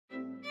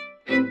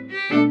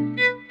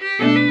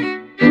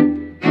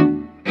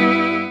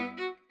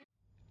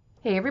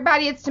Hey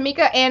everybody, it's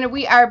Tmika and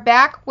we are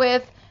back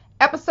with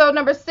episode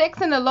number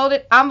 6 in the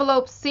Loaded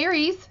Envelope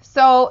series.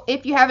 So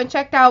if you haven't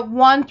checked out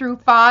 1 through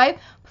 5,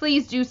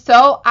 please do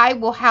so. I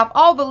will have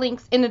all the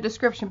links in the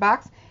description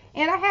box.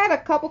 And I had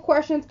a couple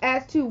questions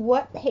as to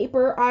what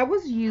paper I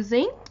was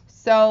using.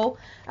 So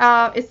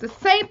it's the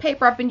same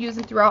paper I've been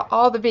using throughout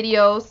all the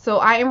videos. So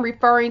I am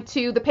referring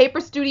to the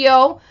Paper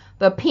Studio,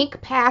 the Pink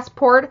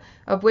Passport,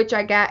 of which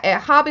I got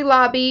at Hobby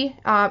Lobby.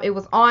 It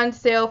was on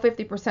sale,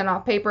 50%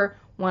 off paper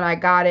when I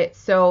got it.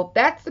 So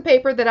that's the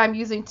paper that I'm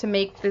using to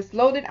make this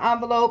loaded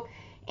envelope.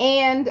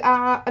 And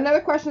another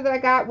question that I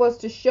got was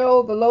to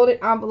show the loaded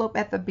envelope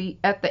at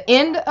the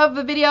end of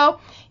the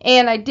video.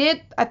 And I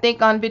did, I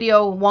think, on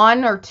video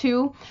 1 or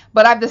 2,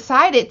 but I've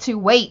decided to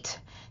wait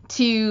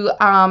to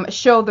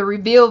show the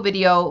reveal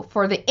video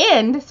for the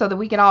end so that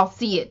we can all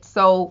see it,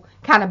 so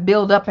kind of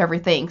build up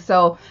everything.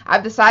 So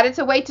I've decided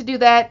to wait to do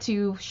that,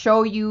 to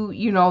show you,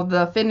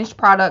 the finished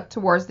product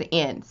towards the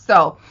end.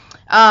 So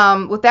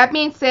with that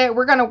being said,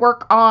 we're going to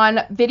work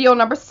on video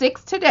number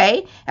 6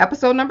 today,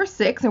 episode number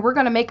 6, and we're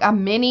going to make a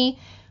mini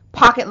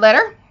pocket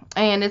letter.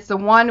 And it's the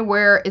one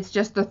where it's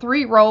just the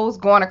 3 rows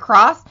going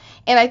across.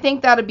 And I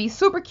think that'll be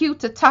super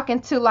cute to tuck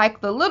into like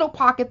the little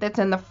pocket that's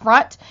in the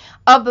front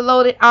of the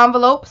loaded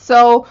envelope.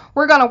 So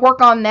we're going to work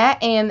on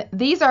that. And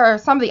these are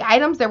some of the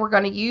items that we're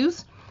going to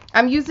use.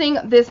 I'm using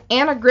this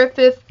Anna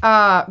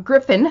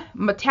Griffin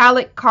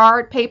metallic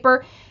card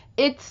paper.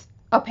 It's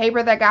a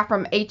paper that I got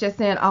from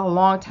HSN a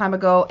long time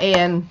ago.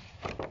 And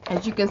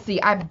as you can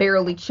see, I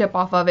barely chip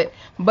off of it.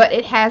 But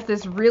it has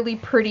this really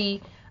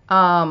pretty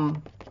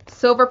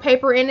silver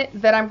paper in it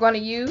that I'm going to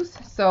use.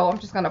 So I'm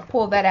just going to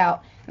pull that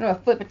out. I'm going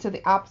to flip it to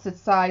the opposite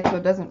side so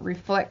it doesn't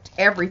reflect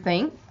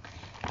everything.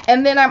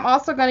 And then I'm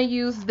also going to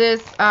use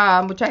this,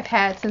 which I've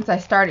had since I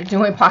started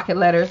doing pocket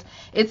letters.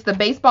 It's the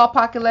baseball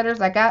pocket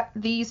letters. I got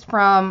these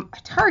from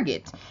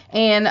Target.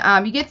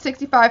 And you get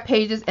 65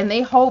 pages and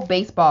they hold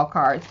baseball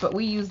cards, but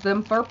we use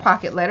them for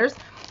pocket letters.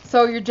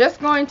 So you're just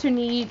going to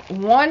need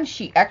 1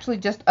 sheet, actually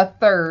just a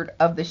third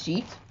of the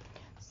sheet.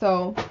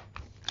 So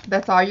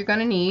that's all you're going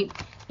to need.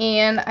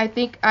 And I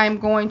think I'm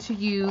going to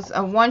use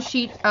a 1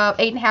 sheet of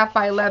 8.5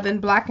 by 11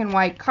 black and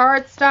white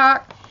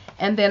cardstock.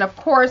 And then, of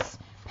course,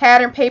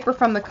 pattern paper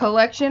from the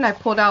collection. I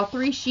pulled out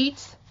 3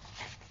 sheets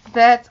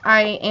that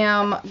I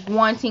am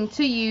wanting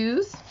to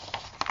use.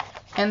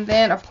 And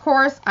then, of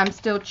course, I'm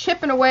still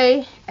chipping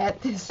away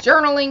at this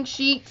journaling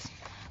sheet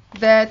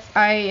that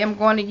I am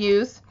going to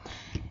use.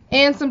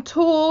 And some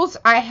tools.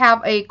 I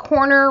have a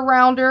corner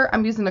rounder.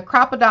 I'm using the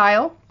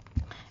Crocodile.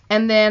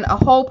 And then a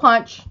hole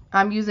punch.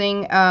 I'm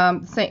using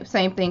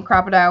same thing,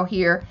 Crocodile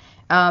here.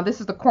 This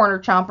is the corner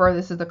chomper.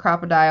 This is the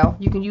Crocodile.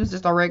 You can use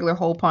just a regular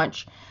hole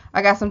punch.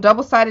 I got some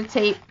double-sided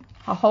tape,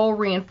 a hole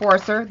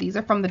reinforcer. These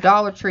are from the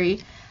Dollar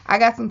Tree. I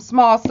got some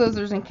small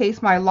scissors in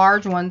case my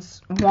large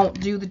ones won't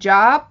do the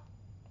job.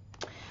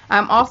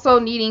 I'm also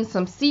needing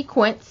some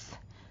sequins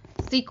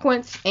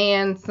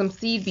and some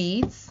seed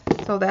beads.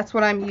 So that's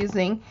what I'm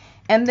using.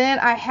 And then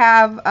I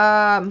have,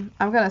 I'm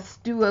going to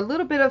do a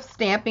little bit of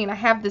stamping. I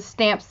have this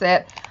stamp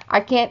set. I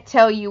can't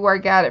tell you where I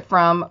got it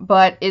from,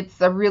 but it's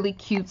a really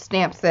cute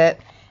stamp set.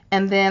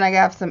 And then I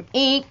got some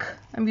ink.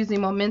 I'm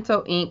using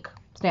Memento ink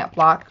stamp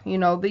block,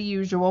 the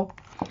usual.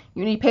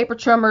 You need paper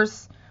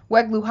trimmers,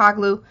 wet glue, hot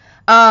glue.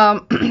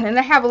 And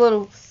I have a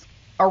little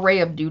array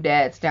of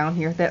doodads down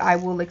here that I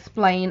will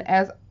explain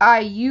as I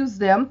use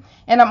them.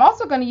 And I'm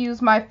also going to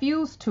use my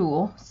fuse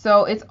tool.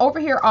 So it's over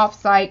here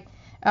off-site.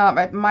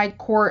 My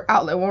cord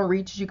outlet won't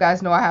reach. You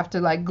guys know I have to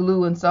like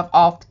glue and stuff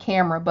off the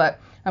camera, but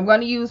I'm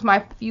going to use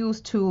my fuse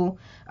tool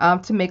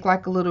to make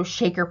like a little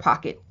shaker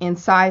pocket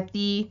inside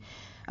the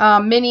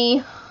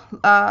mini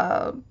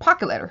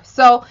pocket letter.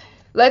 So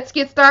let's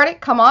get started.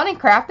 Come on and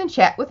craft and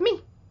chat with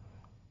me.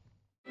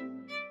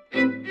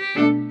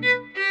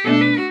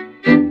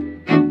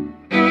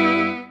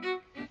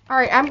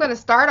 Alright, I'm going to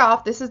start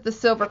off. This is the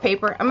silver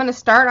paper. I'm going to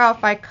start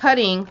off by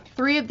cutting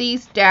 3 of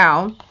these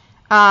down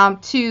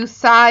to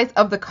size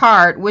of the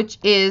card, which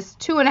is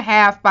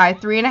 2.5 by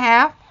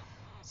 3.5.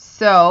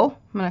 So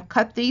I'm going to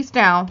cut these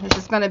down. This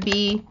is going to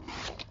be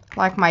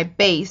like my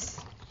base.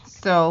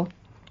 So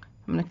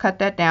I'm going to cut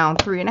that down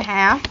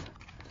 3.5.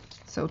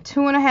 So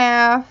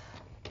 2.5,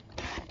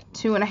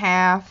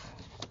 2.5,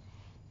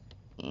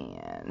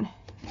 and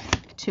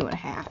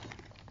 2.5.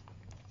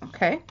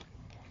 Okay.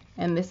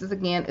 And this is,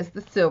 again, is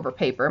the silver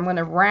paper. I'm going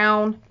to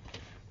round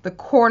the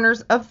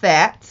corners of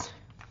that.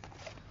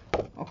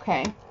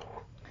 Okay.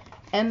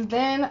 And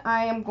then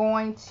I am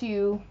going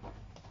to,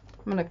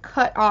 I'm going to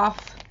cut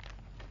off,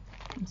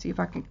 let's see if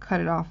I can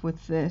cut it off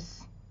with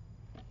this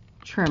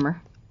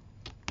trimmer.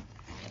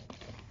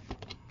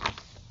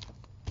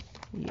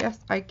 Yes,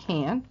 I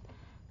can.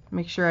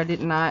 Make sure I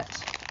did not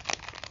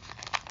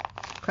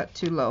cut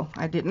too low.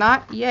 I did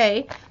not,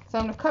 yay. So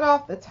I'm going to cut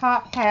off the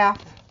top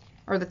half,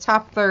 or the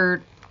top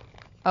third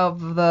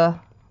of the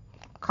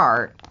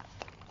card,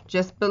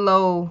 just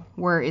below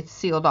where it's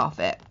sealed off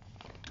at.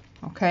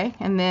 Okay,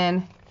 and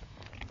then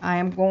I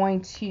am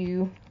going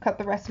to cut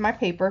the rest of my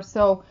paper.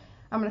 So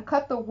I'm going to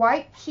cut the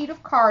white sheet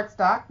of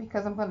cardstock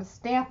because I'm going to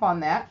stamp on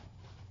that.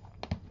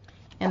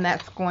 And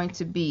that's going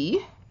to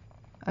be,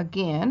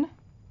 again,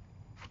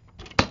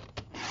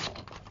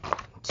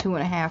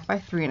 2.5 by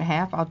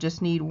 3.5. I'll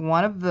just need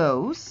one of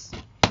those.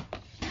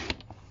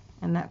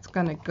 And that's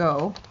going to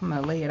go, I'm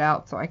going to lay it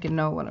out so I can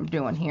know what I'm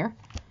doing here.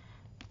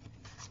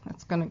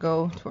 That's going to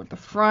go toward the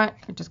front.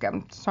 I just got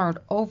them turned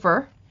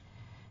over.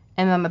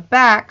 And on the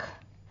back,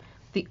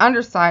 the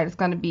underside is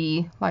going to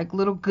be like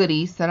little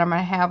goodies that I'm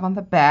going to have on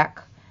the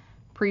back,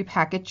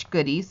 pre-packaged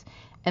goodies.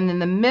 And in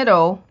the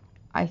middle,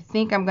 I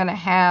think I'm going to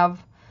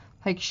have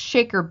like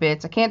shaker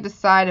bits. I can't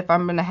decide if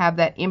I'm going to have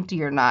that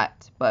empty or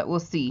not, but we'll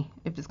see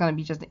if it's going to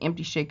be just an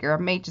empty shaker. I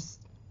may just,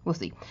 we'll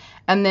see.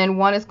 And then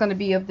one is going to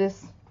be of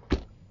this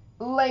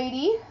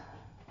lady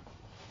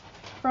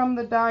from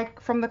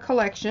the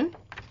collection.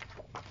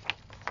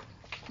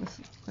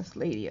 This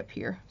lady up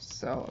here.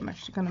 So I'm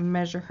actually going to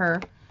measure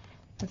her.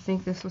 I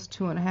think this was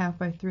 2.5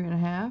 by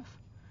 3.5.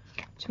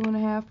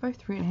 2.5 by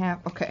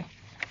 3.5. Okay.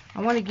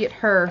 I want to get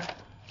her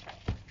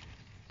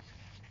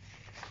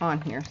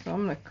on here, so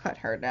I'm going to cut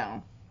her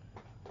down.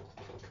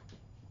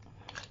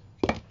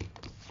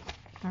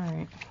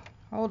 Alright.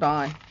 Hold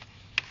on.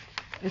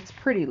 It's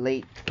pretty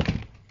late.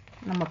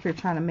 I'm up here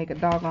trying to make a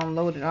doggone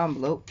loaded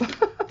envelope.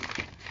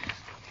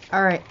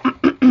 Alright. I'm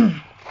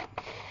going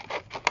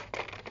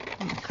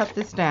to cut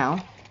this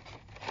down.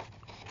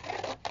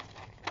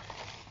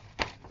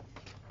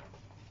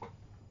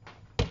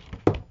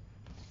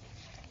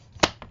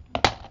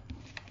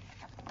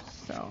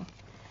 So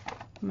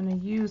I'm going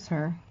to use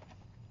her,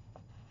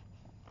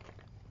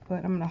 but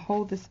I'm going to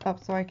hold this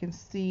up so I can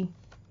see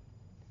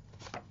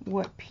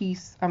what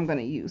piece I'm going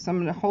to use. So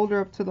I'm going to hold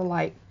her up to the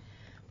light.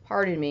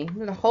 Pardon me. I'm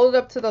going to hold it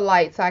up to the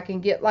light so I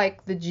can get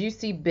like the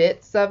juicy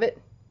bits of it.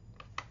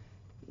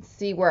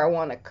 See where I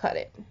want to cut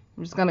it.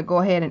 I'm just going to go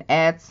ahead and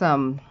add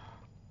some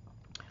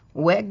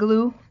wet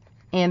glue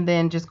and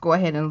then just go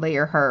ahead and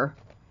layer her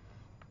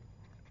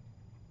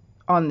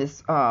on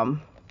this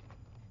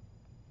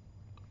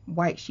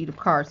white sheet of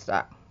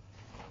cardstock.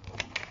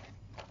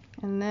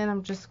 And then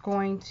I'm just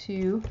going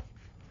to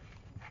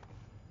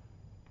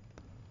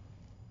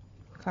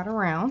cut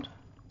around.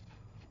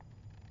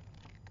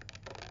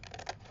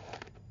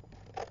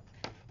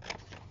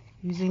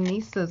 Using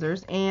these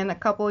scissors. And a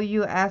couple of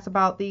you asked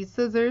about these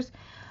scissors.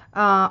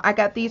 I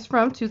got these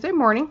from Tuesday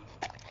Morning.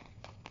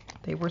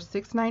 They were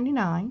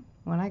 $6.99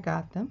 when I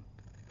got them.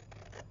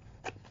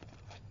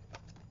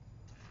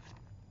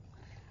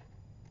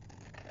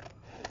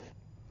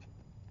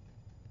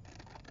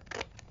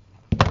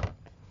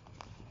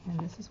 And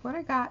this is what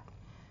I got.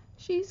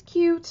 She's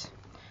cute.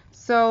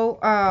 So,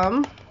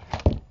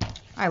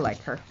 I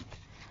like her.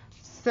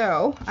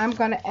 So, I'm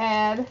going to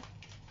add,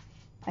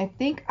 I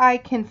think I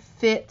can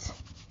fit,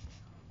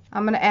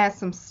 I'm going to add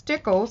some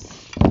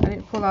stickles. I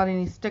didn't pull out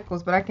any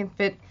stickles, but I can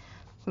fit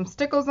some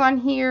stickles on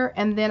here,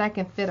 and then I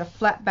can fit a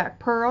flat back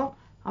pearl.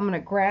 I'm going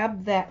to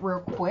grab that real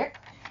quick.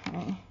 Okay.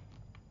 I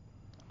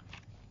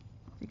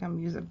think I'm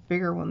going to use a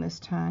bigger one this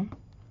time.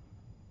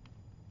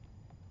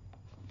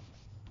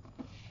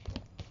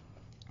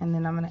 And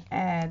then I'm going to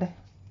add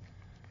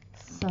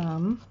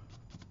some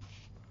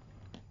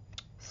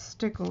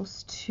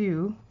stickles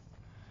to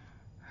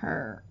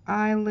her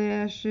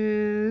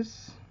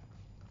eyelashes.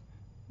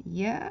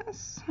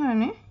 Yes,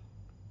 honey.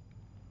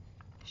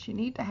 She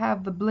need to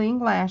have the bling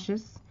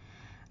lashes.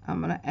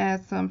 I'm going to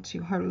add some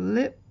to her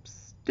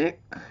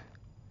lipstick.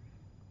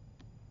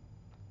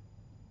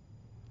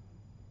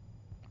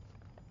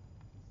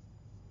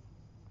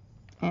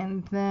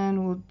 And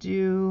then we'll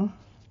do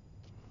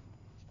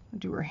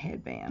her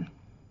headband.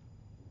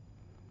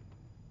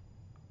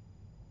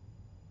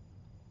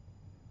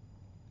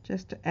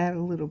 Just to add a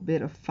little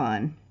bit of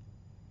fun.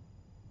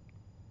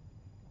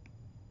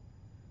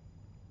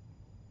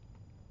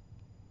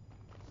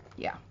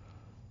 Yeah.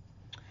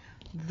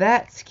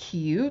 That's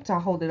cute. I'll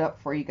hold it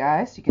up for you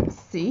guys so you can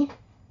see.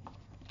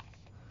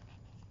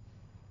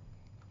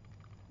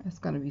 It's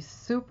going to be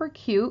super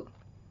cute.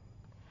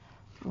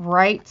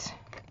 Right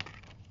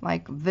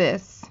like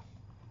this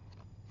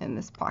in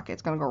this pocket.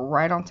 It's going to go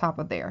right on top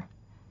of there.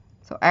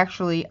 So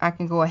actually I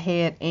can go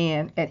ahead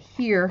and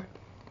adhere.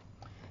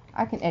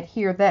 I can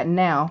adhere that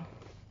now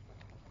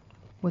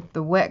with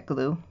the wet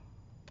glue.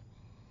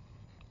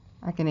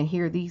 I can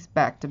adhere these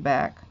back to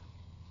back.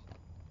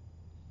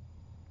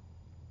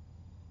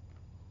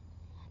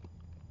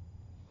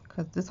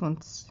 Because this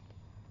one's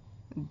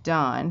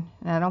done.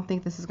 And I don't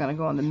think this is going to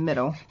go in the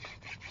middle.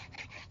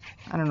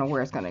 I don't know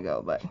where it's going to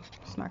go, but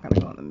it's not going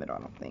to go in the middle, I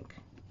don't think.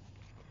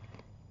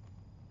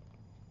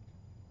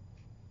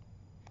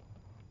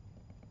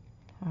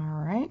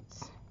 Alright.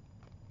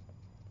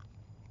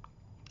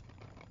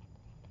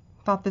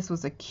 Thought this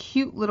was a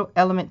cute little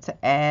element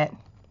to add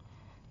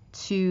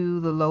to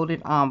the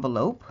loaded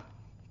envelope.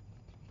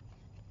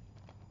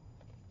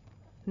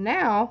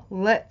 Now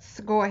let's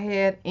go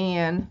ahead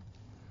and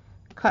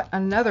cut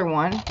another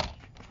one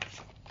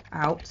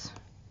out. Let's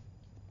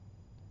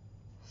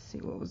see,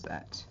 what was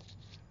that?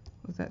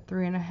 Was that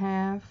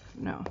 3.5?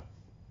 No.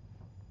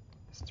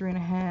 It's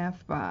 3.5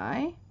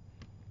 by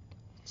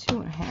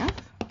 2.5.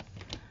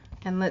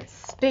 And let's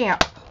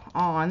stamp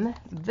on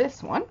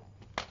this one.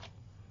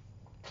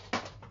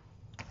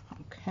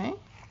 Okay.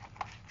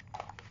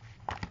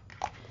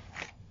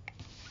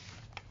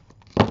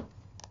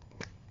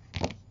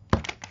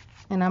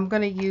 And I'm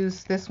going to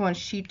use this one.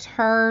 She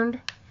turned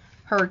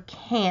her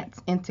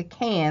can'ts into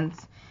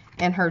cans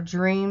and her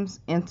dreams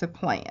into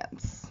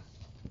plans.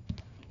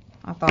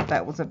 I thought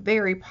that was a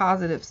very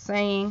positive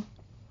saying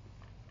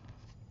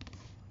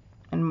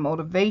and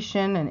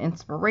motivation and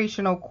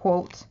inspirational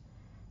quote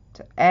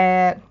to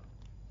add.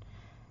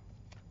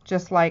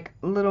 Just like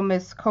Little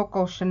Miss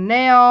Coco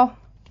Chanel,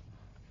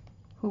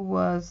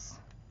 who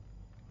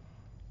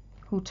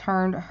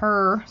turned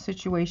her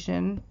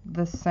situation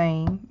into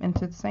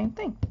the same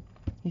thing.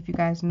 If you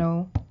guys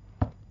know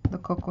the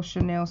Coco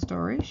Chanel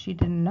story, she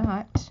did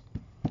not,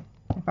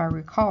 if I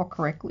recall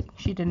correctly,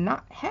 she did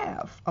not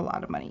have a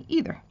lot of money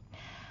either.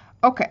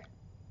 Okay.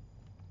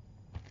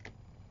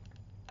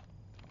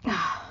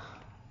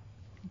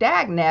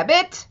 Dag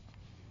nabbit.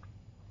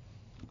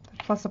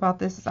 The plus about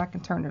this is I can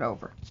turn it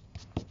over.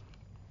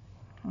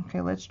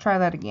 Okay, let's try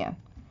that again.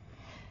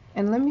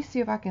 And let me see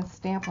if I can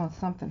stamp on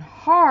something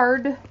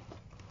hard,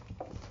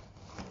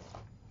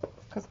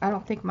 because I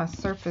don't think my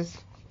surface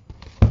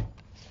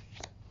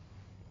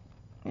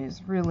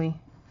is really,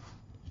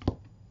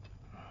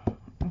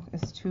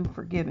 it's too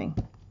forgiving.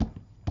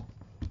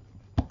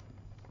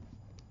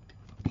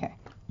 Okay.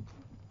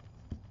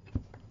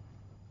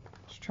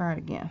 Let's try it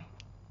again.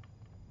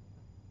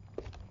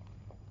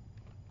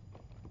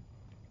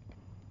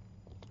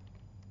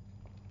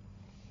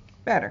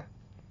 Better.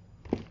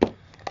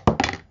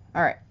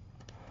 All right.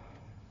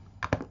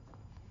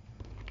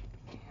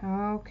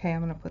 Okay,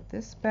 I'm going to put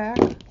this back.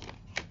 And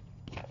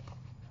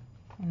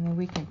then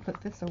we can put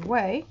this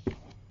away.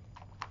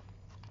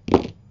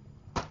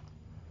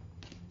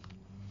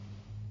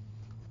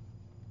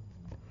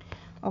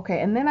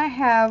 Okay, and then I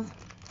have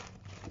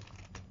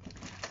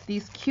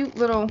these cute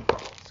little,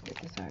 let's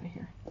get this out of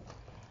here.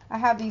 I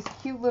have these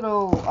cute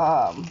little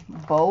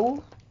bows.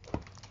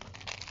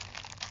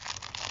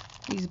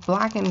 These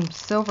black and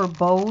silver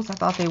bows. I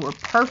thought they were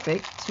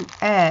perfect to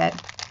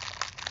add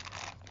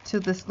to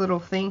this little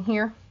thing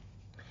here.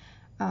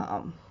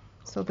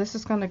 So this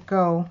is going to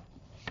go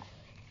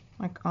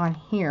like on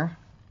here,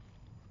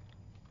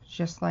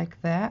 just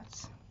like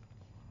that.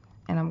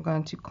 And I'm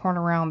going to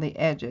corner around the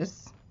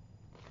edges.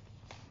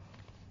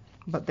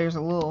 But there's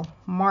a little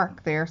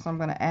mark there, so I'm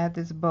going to add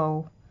this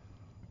bow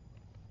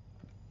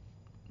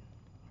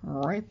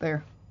right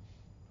there.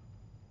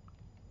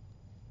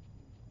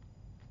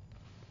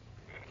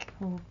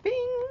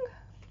 Bing!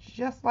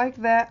 Just like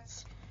that.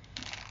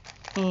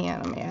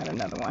 And let me add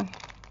another one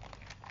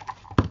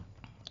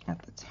at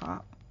the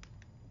top,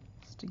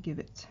 just to give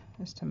it,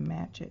 just to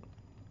match it.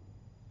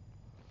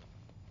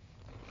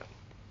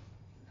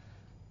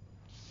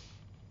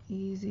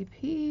 Easy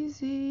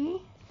peasy.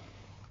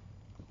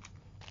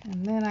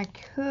 And then I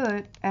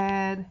could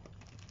add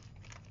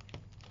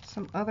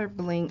some other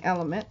bling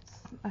elements.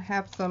 I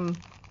have some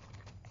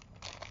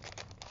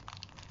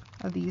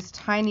of these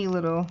tiny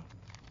little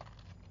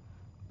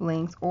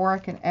blings, or I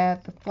can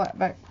add the flat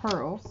back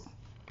pearls,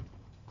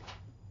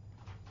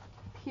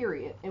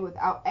 period, and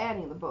without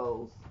adding the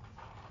bows,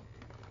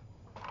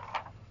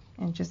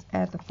 and just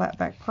add the flat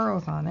back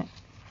pearls on it.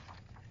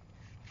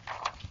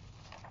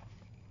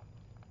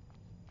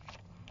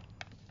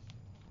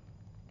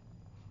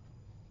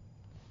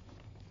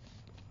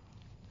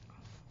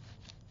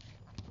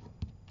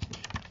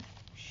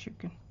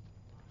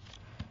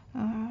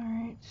 All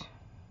right.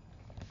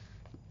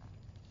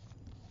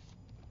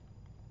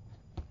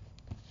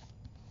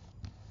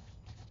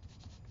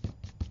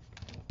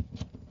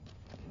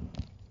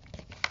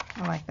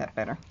 I like that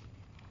better.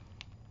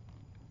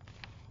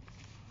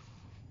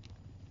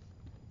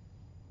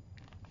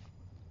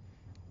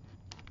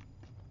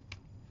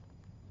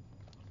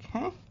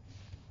 Okay.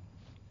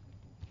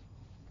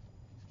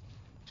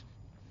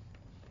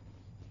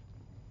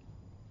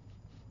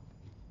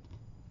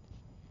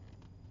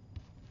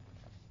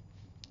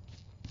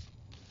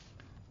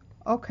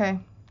 Okay,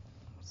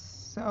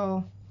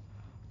 so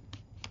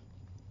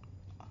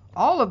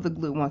all of the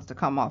glue wants to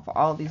come off of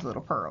all these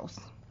little pearls.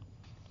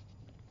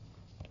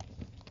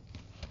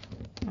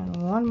 And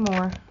one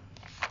more.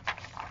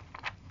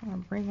 I'm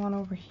going to bring one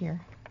over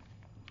here.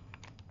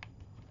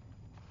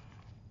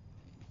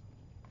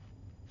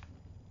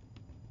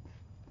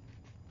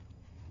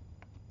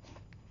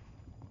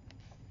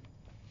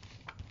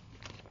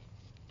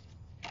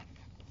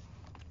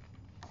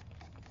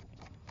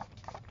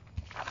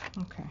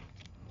 Okay.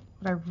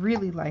 But I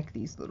really like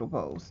these little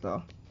bows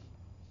though.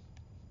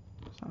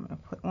 So I'm going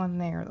to put one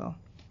there though.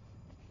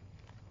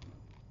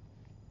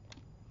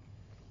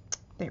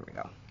 There we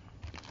go.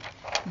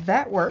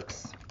 That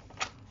works.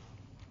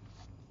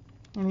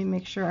 Let me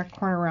make sure I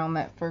corner around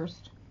that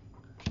first.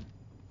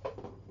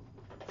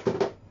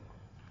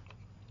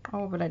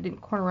 Oh, but I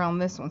didn't corner around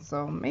this one,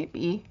 so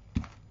maybe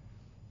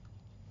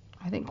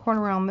I didn't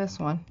corner around this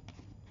one.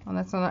 Well,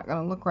 that's not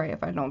going to look right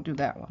if I don't do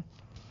that one.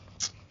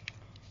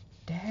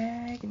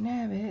 can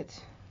have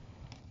it.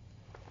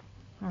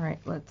 All right,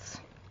 let's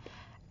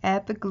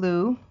add the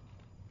glue.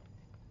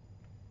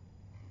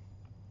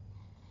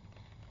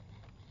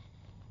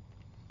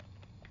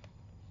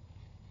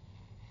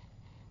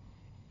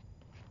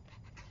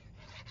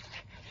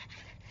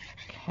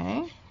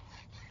 Okay.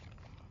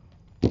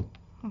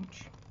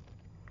 Ouch.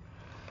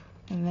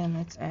 And then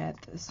let's add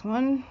this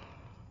one.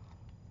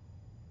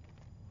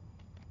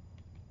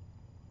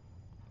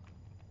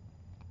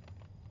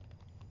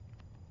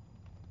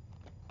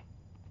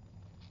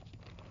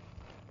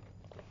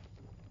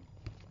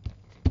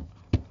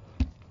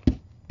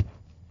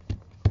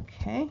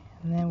 Okay,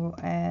 and then we'll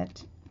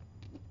add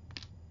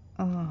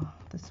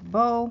this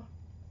bow.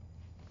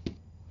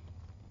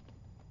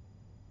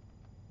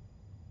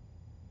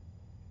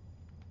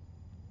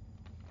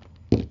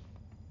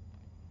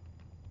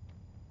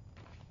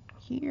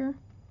 Here.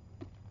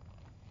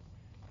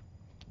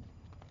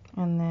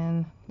 And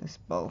then this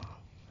bow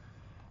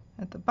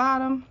at the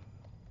bottom.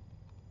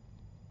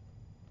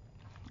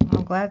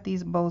 I'm glad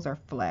these bows are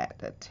flat.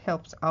 That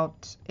helps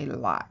out a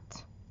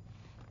lot.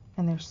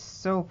 And they're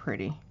so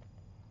pretty.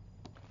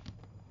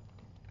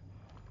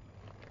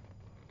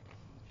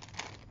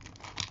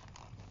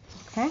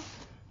 Okay.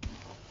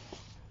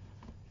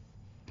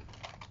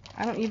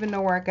 I don't even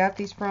know where I got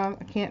these from.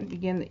 I can't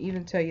begin to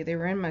even tell you. They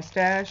were in my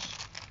stash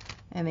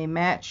and they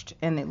matched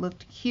and it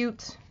looked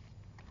cute.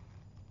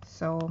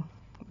 So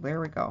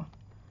there we go.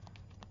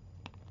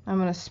 I'm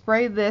going to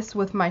spray this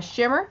with my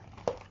shimmer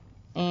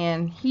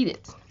and heat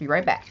it. Be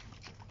right back.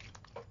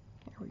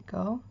 There we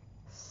go.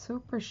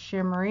 Super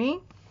shimmery.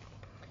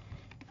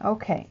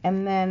 Okay,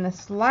 and then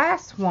this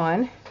last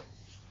one,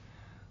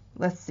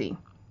 let's see.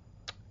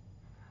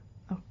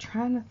 I'm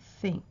trying to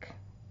think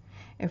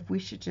if we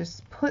should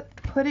just put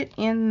it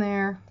in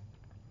there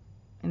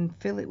and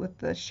fill it with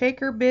the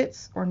shaker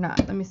bits or not.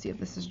 Let me see if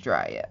this is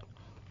dry yet.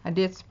 I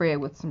did spray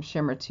it with some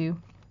shimmer too.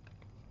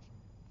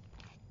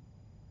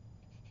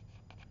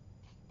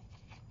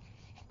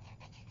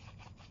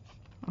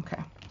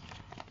 Okay.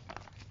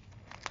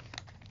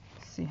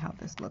 Let's see how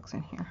this looks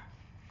in here.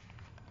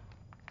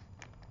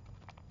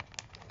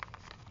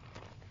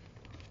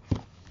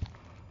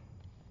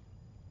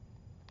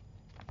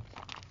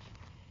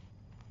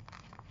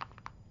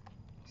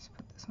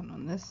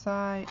 On this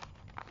side,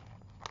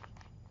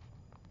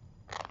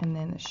 and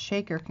then the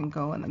shaker can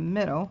go in the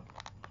middle,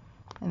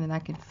 and then I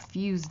can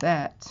fuse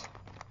that.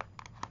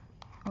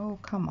 Oh,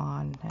 come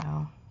on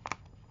now.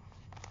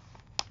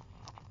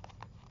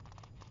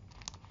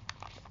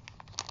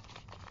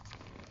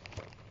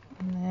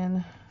 And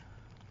then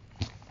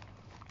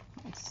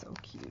it's so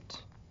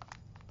cute.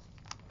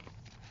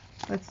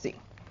 Let's see.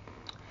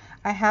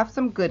 I have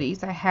some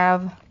goodies. I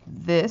have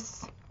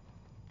this,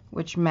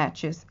 which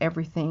matches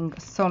everything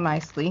so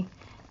nicely,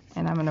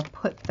 and I'm going to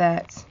put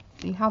that,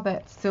 see how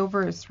that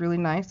silver is really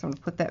nice? I'm going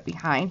to put that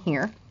behind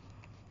here.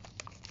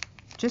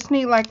 Just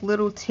need like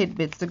little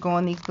tidbits to go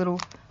in these little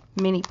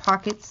mini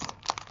pockets.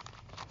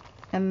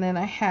 And then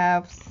I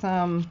have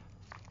some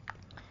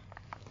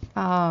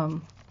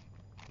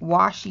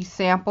washi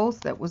samples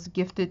that was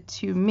gifted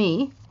to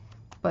me,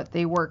 but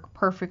they work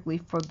perfectly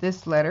for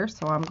this letter,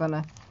 so I'm going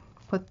to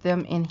put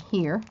them in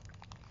here.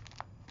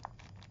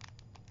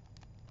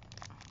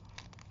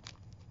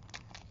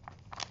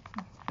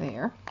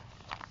 There.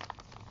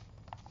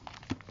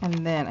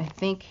 And then I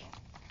think,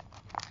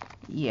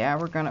 yeah,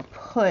 we're gonna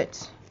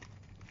put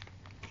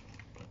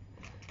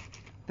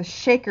the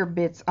shaker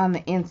bits on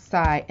the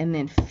inside and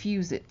then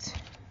fuse it.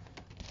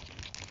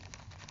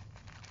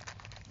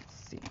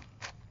 Let's see.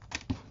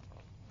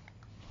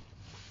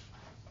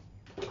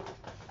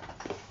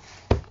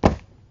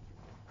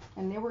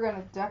 And then we're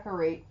gonna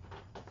decorate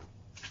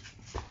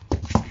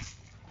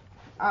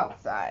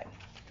outside.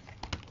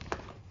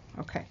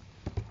 Okay.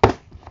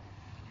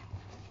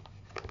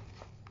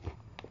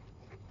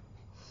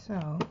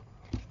 So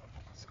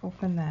let's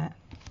open that.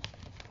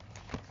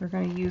 We're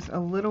going to use a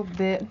little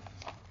bit,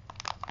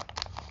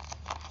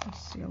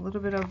 let's see, a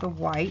little bit of the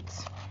white.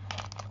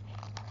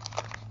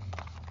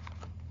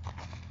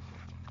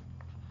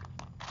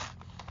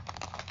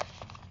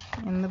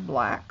 And the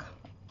black.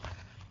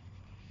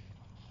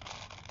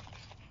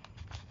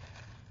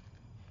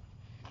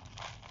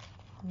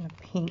 And the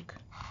pink.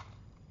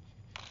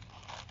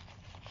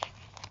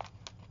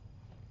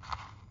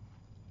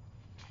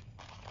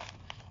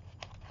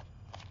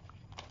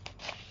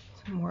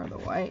 More of the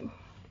white.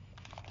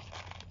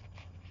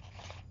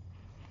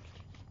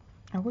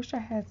 I wish I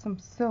had some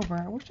silver.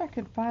 I wish I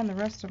could find the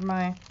rest of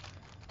my,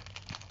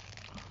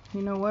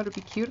 you know what, it'd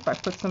be cute if I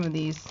put some of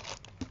these,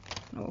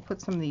 we'll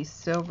put some of these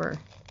silver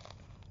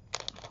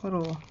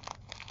little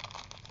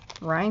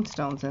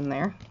rhinestones in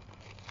there,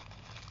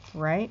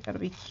 right? That'll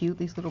be cute,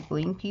 these little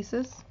bling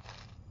pieces.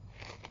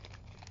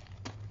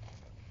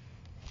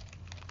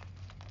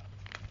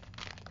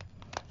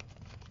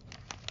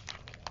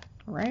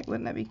 Right,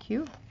 wouldn't that be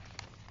cute?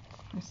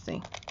 Let's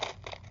see.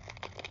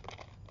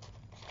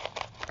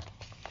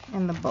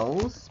 And the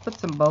bows. Put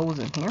some bows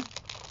in here.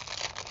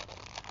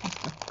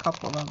 Just a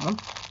couple of them.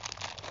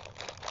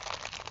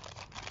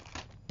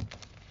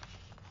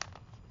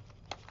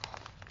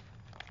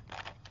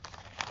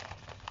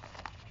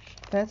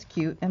 That's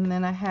cute. And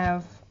then I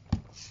have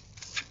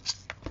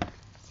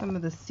some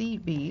of the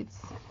seed beads.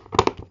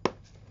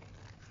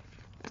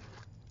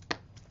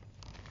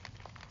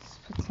 Let's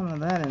put some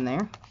of that in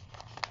there.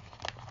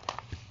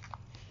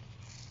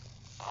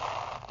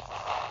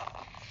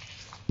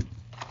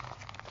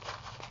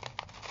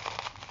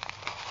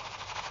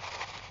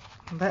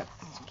 That's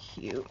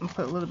cute. And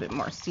put a little bit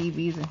more seed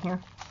beads in here.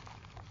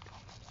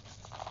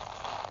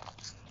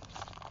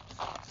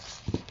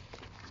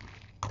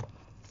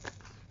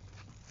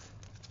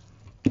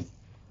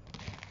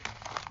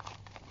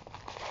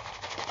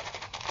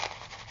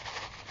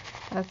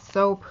 That's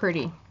so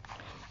pretty.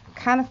 I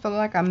kind of feel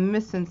like I'm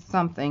missing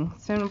something.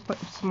 So I'm going to put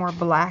some more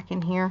black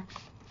in here.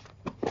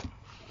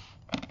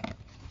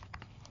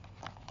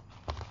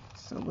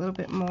 Just a little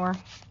bit more.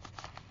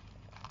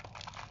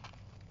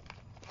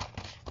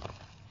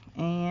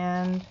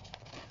 And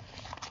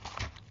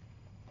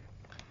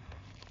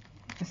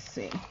let's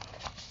see.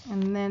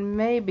 And then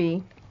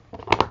maybe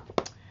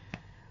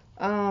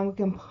we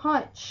can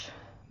punch.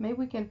 Maybe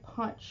we can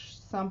punch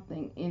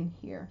something in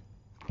here.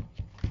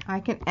 I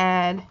can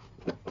add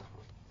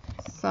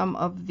some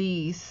of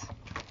these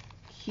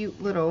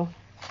cute little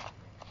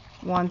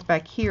ones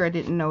back here I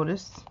didn't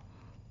notice.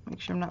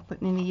 Make sure I'm not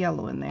putting any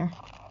yellow in there.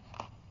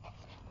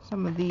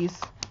 Some of these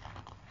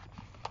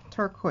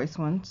turquoise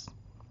ones.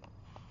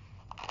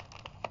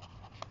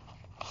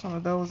 Some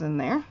of those in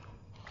there.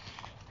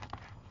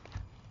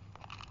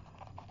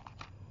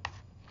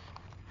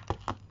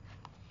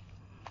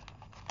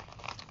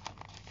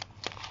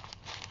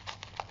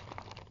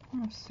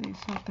 Let's see,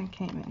 something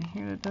came in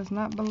here that does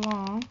not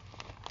belong.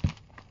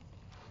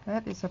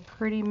 That is a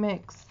pretty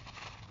mix.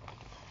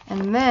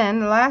 And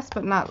then, last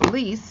but not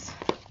least,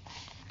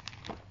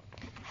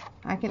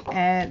 I can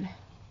add,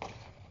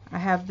 I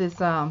have this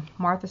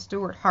Martha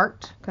Stewart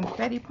heart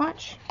confetti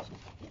punch.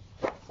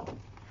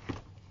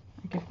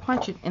 I can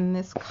punch it in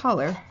this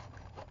color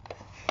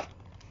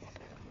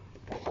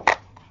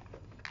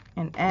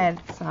and add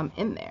some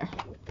in there.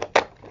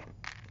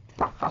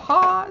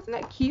 Haha, isn't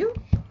that cute?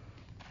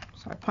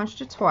 So I punched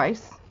it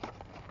twice.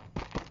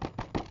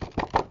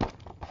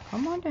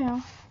 Come on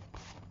down.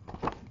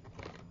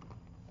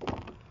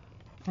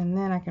 And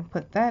then I can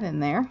put that in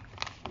there.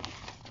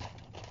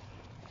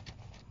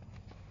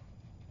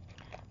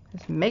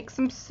 Just make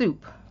some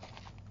soup.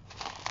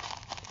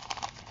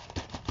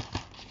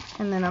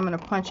 And then I'm going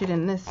to punch it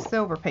in this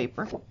silver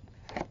paper.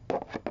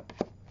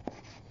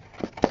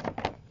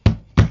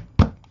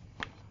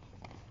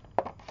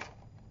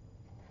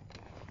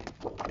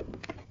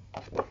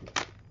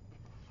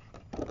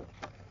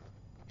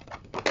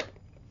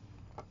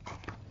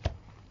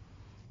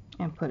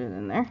 And put it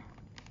in there.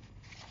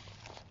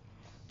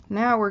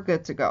 Now we're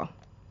good to go.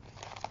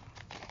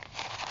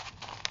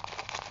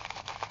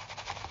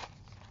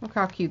 Look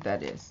how cute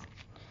that is.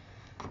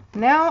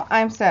 Now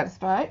I'm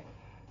satisfied.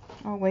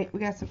 Oh wait, we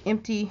got some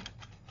empty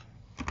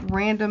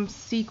random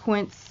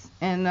sequins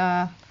and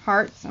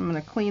hearts. I'm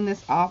going to clean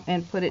this off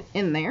and put it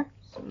in there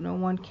so no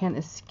one can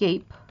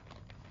escape.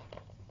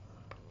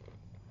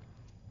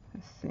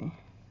 Let's see.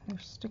 They're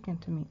sticking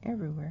to me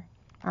everywhere.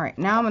 Alright,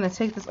 now I'm going to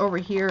take this over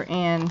here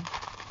and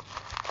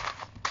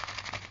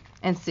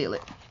seal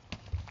it.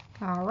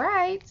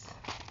 Alright,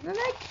 isn't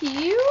that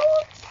cute?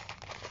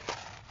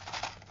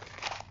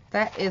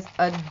 That is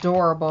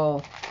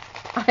adorable.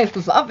 I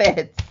love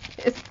it.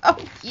 It's so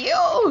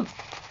cute.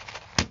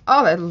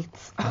 Oh,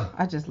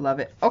 I just love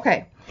it.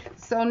 Okay,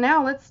 so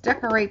now let's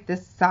decorate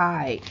this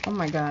side. Oh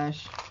my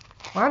gosh.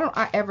 Why don't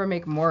I ever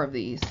make more of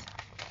these?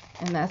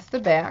 And that's the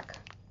back.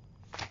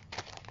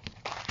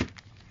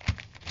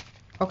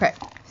 Okay,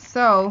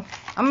 so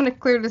I'm going to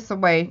clear this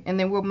away and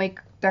then we'll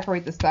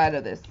decorate the side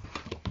of this.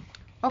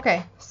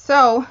 Okay,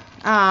 so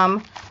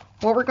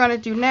what we're going to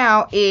do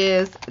now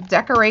is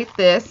decorate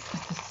this.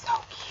 This is so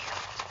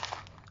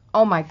cute.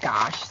 Oh my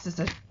gosh, this is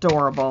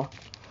adorable.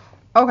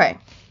 Okay,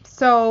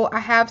 so I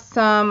have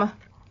some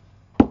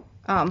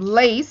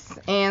lace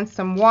and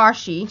some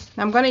washi.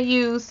 I'm going to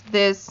use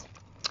this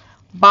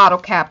bottle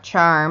cap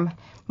charm.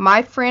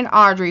 My friend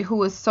Audrey,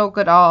 who is so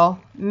good all,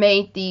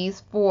 made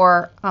these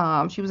for,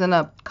 she was in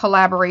a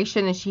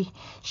collaboration and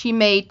she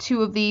made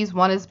two of these.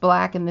 One is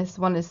black and this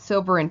one is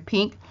silver and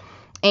pink.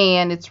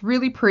 And it's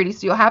really pretty,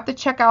 so you'll have to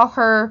check out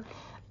her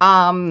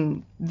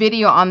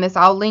video on this.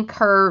 I'll link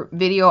her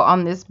video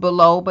on this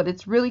below, but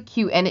it's really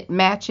cute and it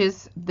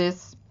matches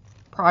this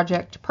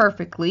project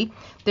perfectly.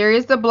 There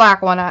is the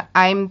black one.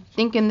 I'm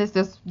thinking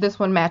this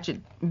one matches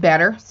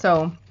better,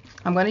 so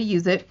I'm going to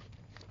use it.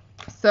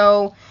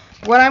 So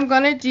what I'm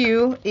going to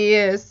do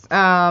is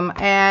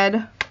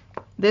add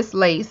this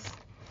lace.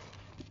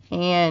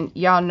 And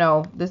y'all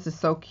know this is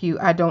so cute.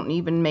 I don't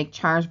even make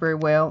charms very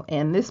well.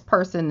 And this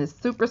person is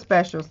super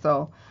special.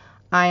 So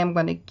I am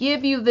going to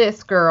give you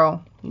this,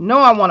 girl. You know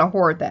I want to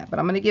hoard that, but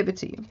I'm going to give it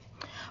to you.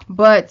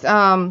 But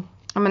I'm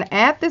going to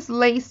add this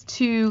lace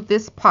to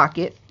this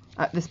pocket.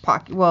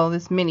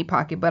 This mini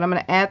pocket. But I'm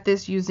going to add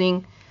this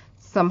using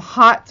some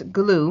hot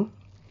glue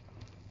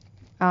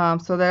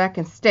so that I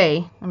can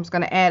stay. I'm just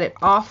going to add it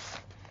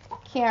off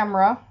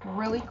camera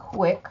really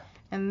quick.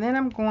 And then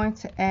I'm going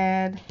to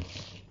add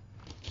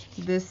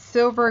this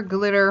silver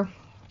glitter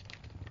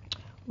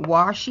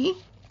washi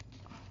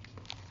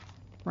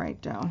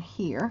right down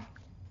here.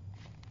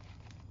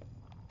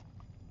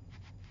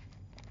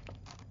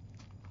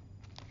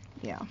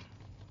 Yeah,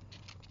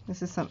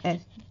 this is some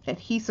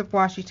adhesive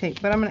washi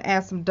tape, but I'm going to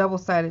add some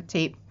double-sided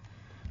tape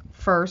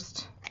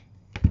first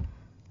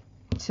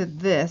to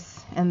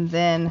this, and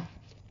then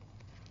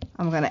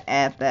I'm going to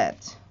add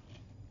that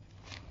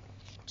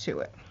to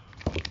it.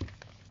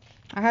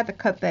 I had to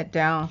cut that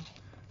down.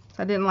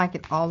 I didn't like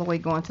it all the way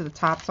going to the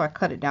top, so I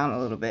cut it down a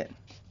little bit.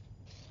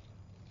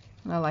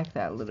 And I like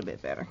that a little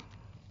bit better.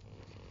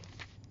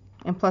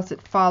 And plus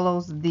it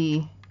follows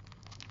the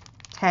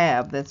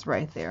tab that's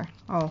right there.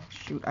 Oh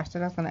shoot, I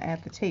said I was going to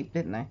add the tape,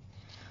 didn't I?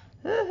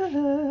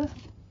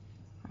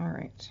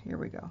 Alright, here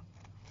we go.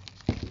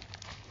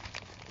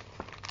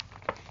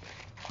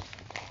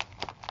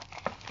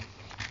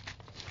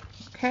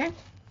 Okay.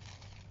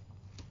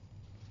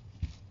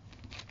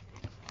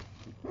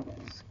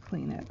 Let's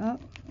clean it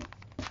up.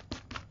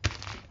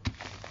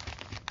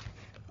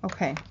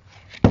 Okay.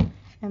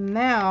 And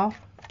now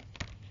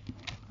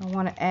I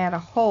want to add a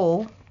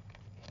hole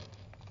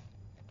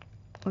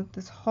with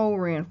this hole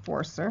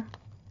reinforcer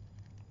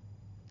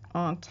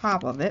on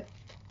top of it.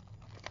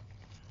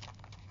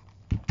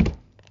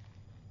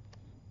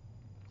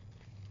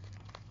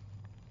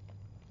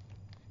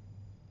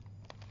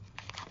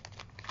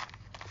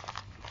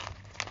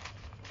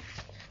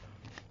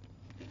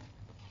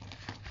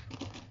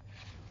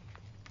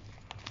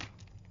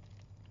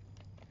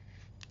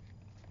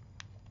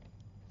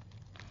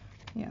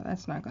 Yeah,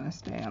 that's not going to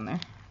stay on there.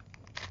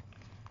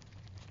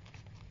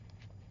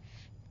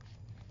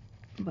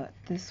 But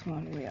this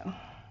one will.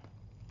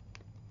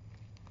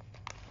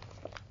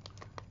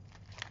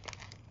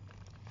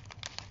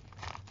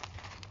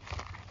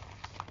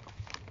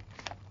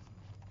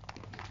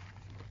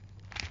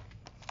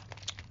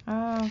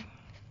 I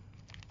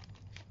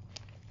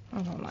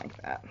don't like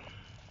that.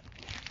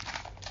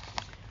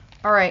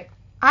 All right.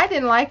 I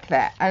didn't like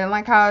that. I didn't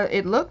like how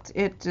it looked.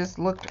 It just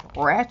looked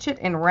ratchet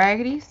and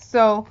raggedy.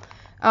 So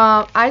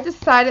I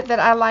decided that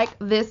I like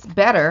this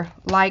better,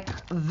 like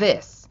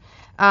this.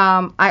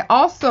 I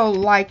also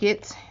like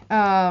it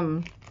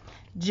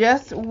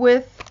just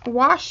with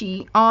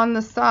washi on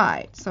the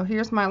side. So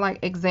here's my like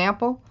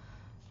example,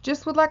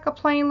 just with like a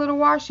plain little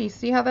washi.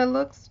 See how that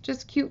looks?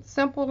 Just cute,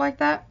 simple like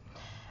that.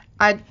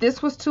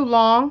 This was too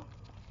long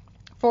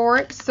for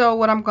it, so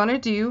what I'm gonna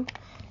do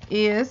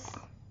is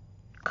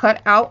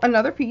cut out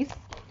another piece.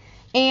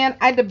 And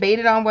I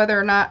debated on whether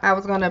or not I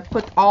was gonna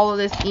put all of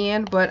this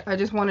in, but I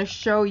just want to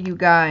show you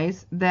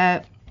guys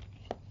that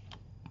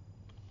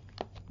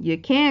you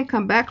can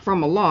come back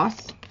from a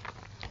loss.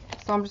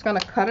 So I'm just gonna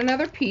cut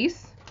another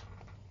piece.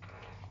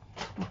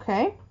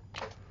 Okay,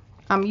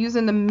 I'm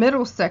using the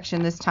middle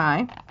section this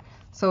time,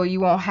 so you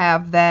won't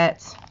have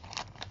that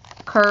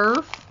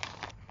curve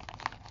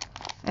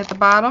at the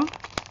bottom.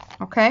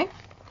 Okay,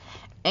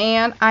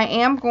 and I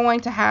am going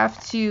to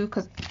have to,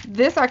 because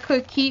this I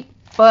could keep,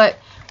 but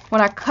when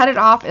I cut it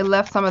off, it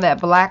left some of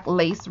that black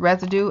lace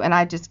residue, and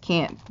I just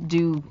can't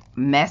do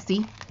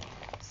messy.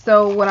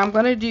 So what I'm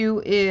going to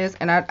do is,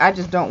 and I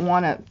just don't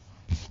want to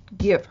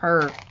give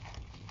her,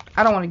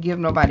 I don't want to give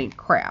nobody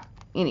crap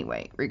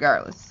anyway,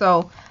 regardless.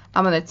 So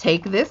I'm going to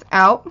take this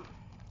out,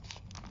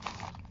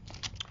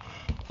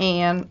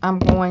 and I'm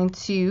going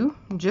to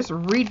just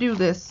redo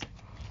this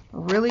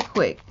really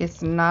quick.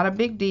 It's not a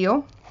big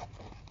deal.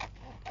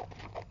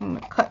 I'm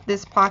going to cut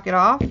this pocket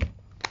off.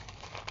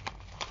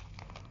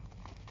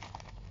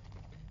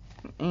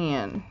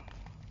 And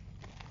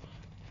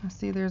I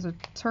see there's a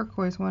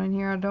turquoise one in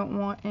here I don't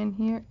want in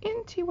here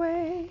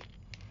anyway.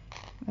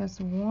 That's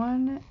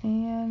one,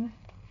 and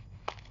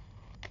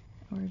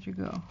where'd you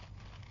go?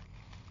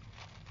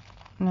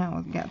 Now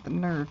I've got the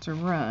nerve to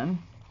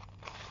run.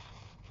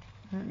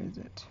 Where is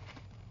it?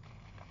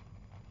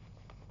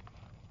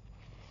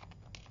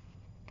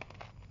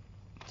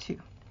 Two.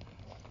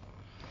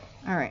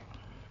 All right.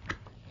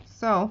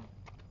 So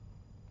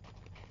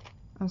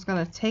I'm just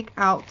going to take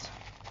out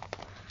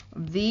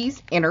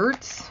these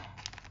innards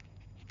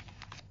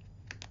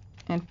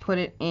and put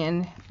it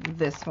in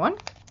this one.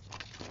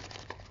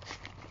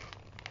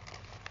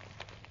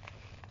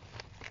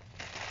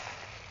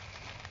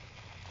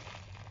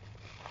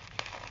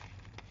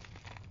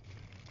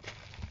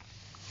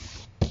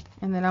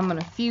 And then I'm going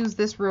to fuse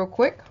this real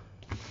quick.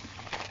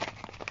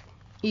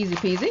 Easy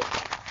peasy.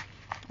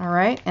 All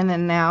right, and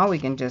then now we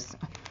can just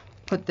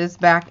put this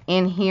back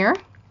in here.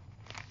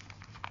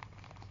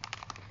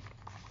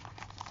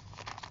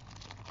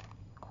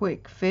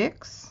 Quick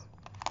fix.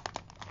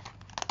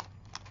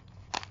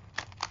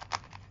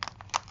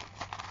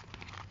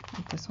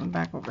 Put this one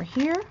back over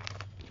here.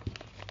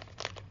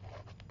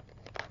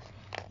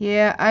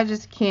 Yeah, I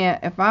just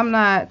can't. If I'm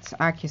not,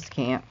 I just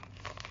can't.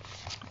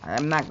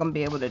 I'm not going to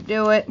be able to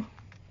do it.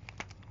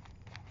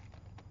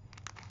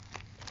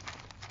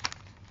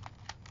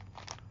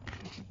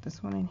 Put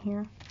this one in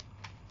here.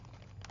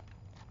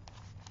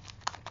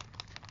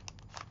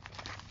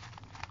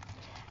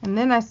 And And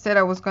then I said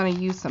I was going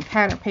to use some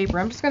pattern paper.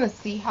 I'm just going to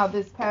see how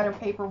this pattern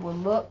paper will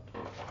look,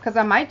 because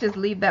I might just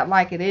leave that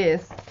like it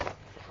is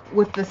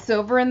with the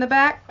silver in the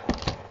back.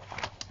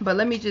 But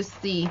let me just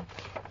see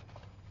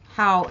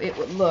how it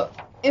would look,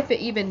 if it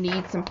even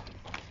needs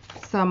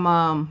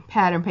some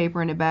pattern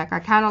paper in the back.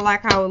 I kind of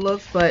like how it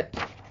looks, but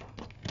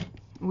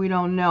we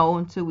don't know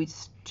until we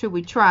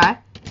try.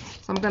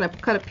 So I'm going to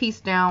cut a piece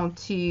down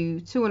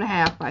to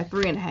 2.5 by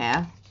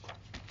 3.5.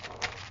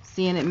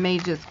 Seeing it may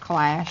just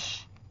clash.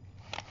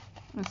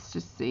 Let's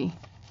just see.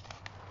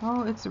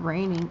 Oh, it's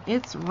raining.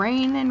 It's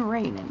raining.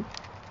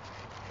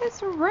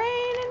 It's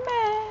raining,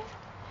 man.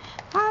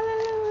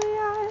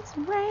 Hallelujah. It's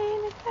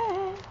raining,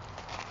 man.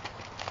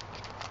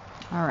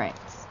 All right.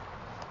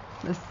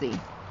 Let's see.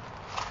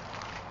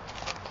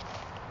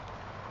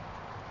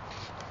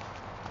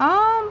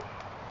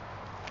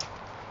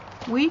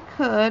 We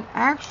could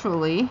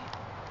actually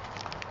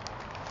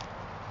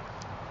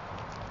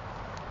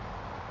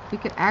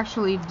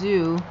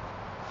do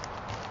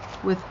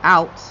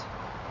without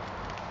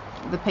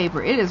the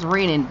paper. It is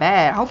raining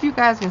bad. Hope you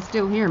guys can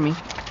still hear me.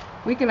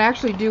 We can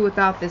actually do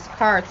without this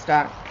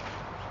cardstock.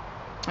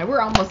 And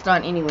we're almost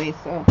done anyway,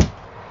 so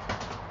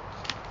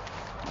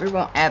we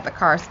won't add the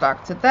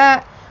cardstock to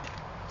that.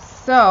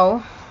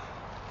 So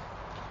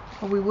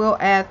we will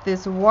add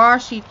this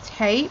washi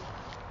tape.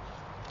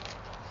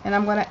 And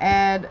I'm going to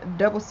add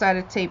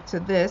double-sided tape to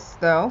this,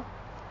 though,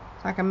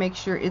 so I can make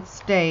sure it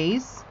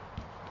stays.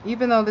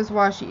 Even though this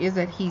washi is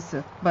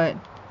adhesive, but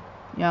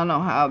y'all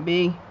know how it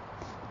be.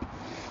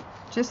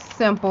 Just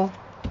simple.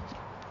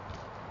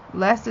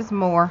 Less is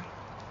more.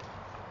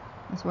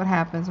 That's what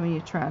happens when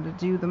you try to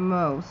do the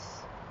most.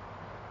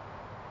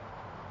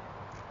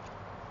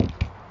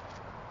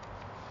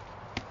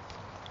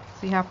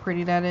 See how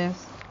pretty that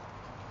is?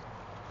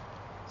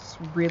 It's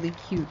really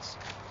cute.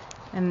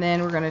 And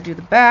then we're going to do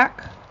the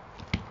back.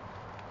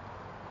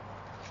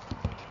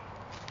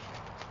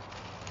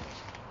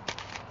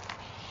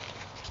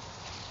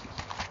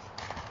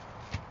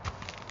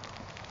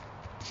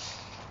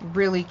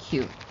 Really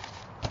cute.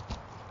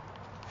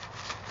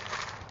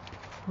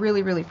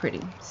 Really, really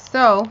pretty.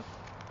 So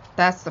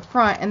that's the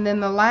front. And then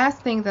the last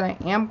thing that I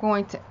am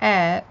going to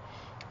add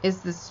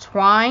is this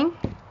twine,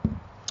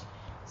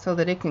 so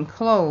that it can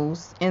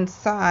close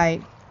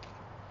inside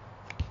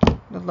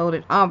the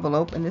loaded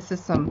envelope. And this is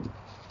some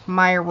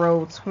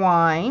Miro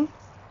twine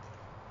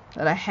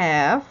that I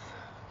have.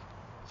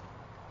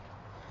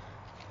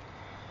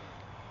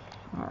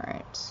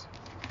 Alright.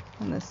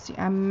 And let's see.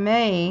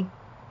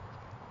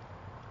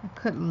 I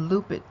could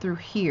loop it through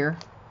here.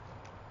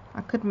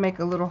 I could make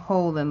a little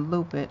hole and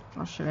loop it.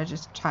 Or should I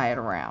just tie it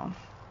around?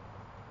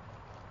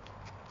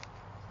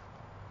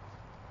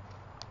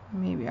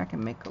 Maybe I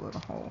can make a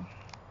little hole.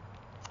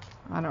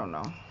 I don't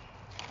know.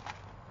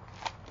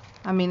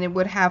 I mean, it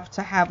would have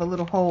to have a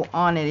little hole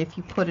on it if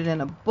you put it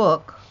in a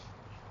book.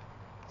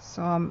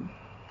 So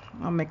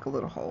I'll make a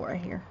little hole right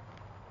here.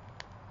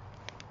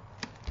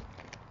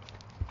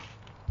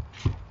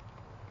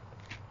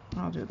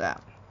 I'll do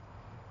that.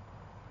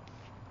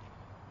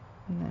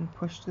 And then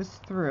push this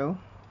through.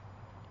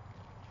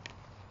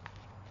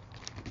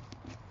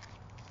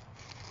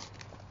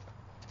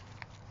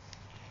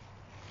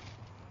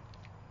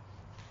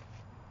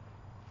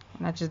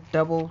 And I just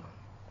double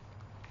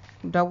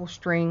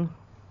string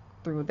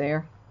through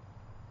there.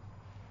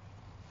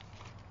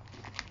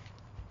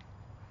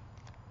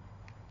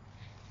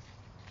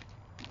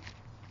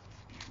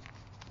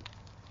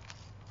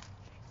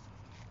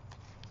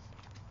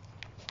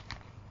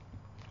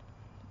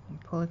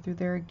 And pull it through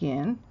there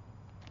again.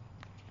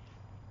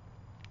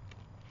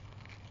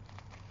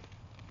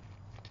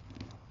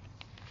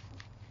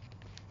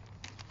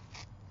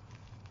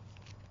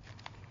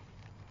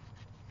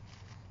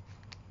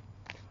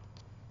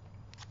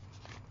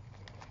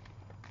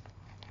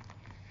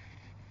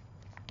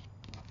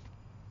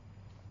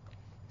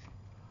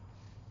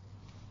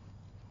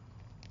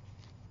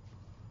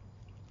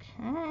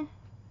 Okay,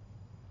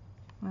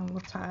 and we'll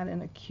tie it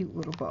in a cute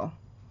little bow.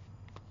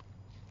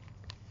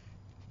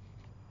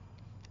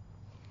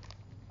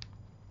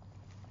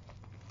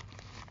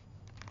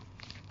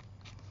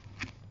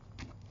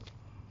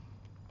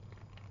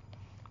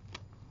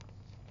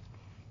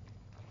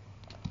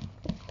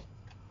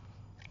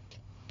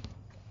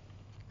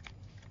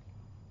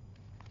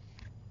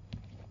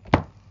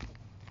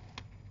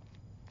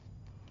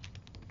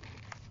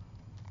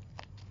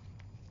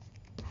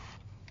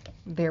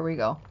 There we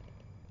go.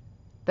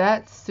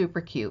 That's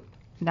super cute.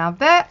 Now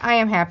that I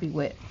am happy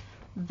with.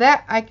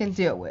 That I can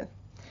deal with.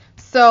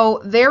 So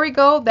there we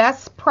go.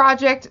 That's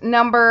project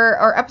number,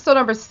 or episode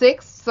number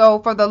 6. So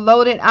for the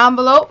loaded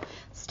envelope,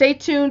 stay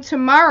tuned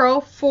tomorrow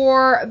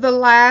for the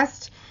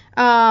last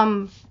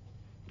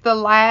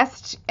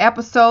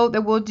episode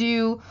that we'll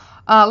do.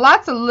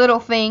 Lots of little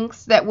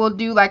things that we'll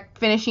do, like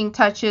finishing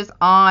touches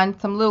on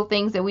some little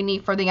things that we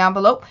need for the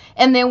envelope,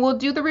 and then we'll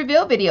do the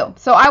reveal video.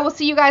 So I will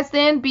see you guys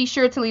then. Be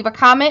sure to leave a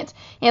comment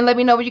and let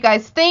me know what you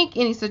guys think,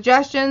 any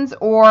suggestions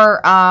or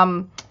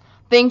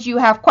things you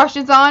have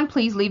questions on,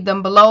 please leave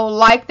them below.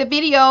 Like the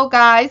video,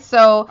 guys. So,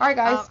 all right,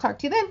 guys. Talk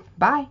to you then.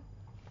 Bye.